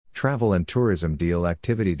Travel and tourism deal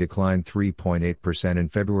activity declined 3.8% in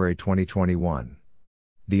February 2021.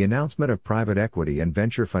 The announcement of private equity and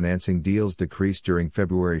venture financing deals decreased during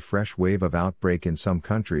February. Fresh wave of outbreak in some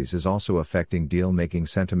countries is also affecting deal-making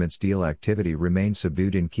sentiments. Deal activity remained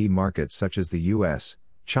subdued in key markets such as the US,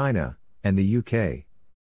 China, and the UK.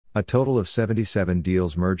 A total of 77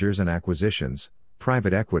 deals, mergers and acquisitions,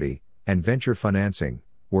 private equity, and venture financing,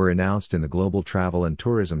 were announced in the global travel and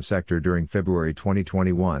tourism sector during February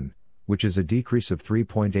 2021, which is a decrease of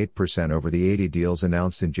 3.8% over the 80 deals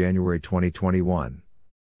announced in January 2021.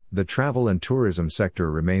 The travel and tourism sector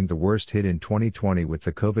remained the worst hit in 2020, with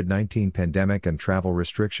the COVID-19 pandemic and travel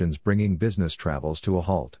restrictions bringing business travels to a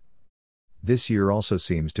halt. This year also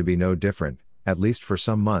seems to be no different, at least for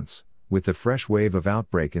some months, with the fresh wave of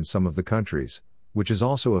outbreak in some of the countries, which is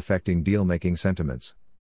also affecting deal-making sentiments.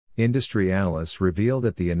 Industry analysts reveal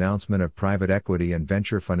that the announcement of private equity and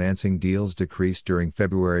venture financing deals decreased during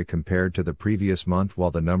February compared to the previous month,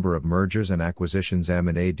 while the number of mergers and acquisitions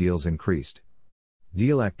 (M&A) deals increased.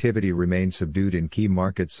 Deal activity remained subdued in key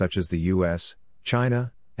markets such as the US,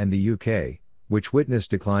 China, and the UK, which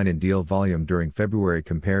witnessed decline in deal volume during February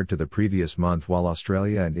compared to the previous month, while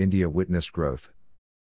Australia and India witnessed growth.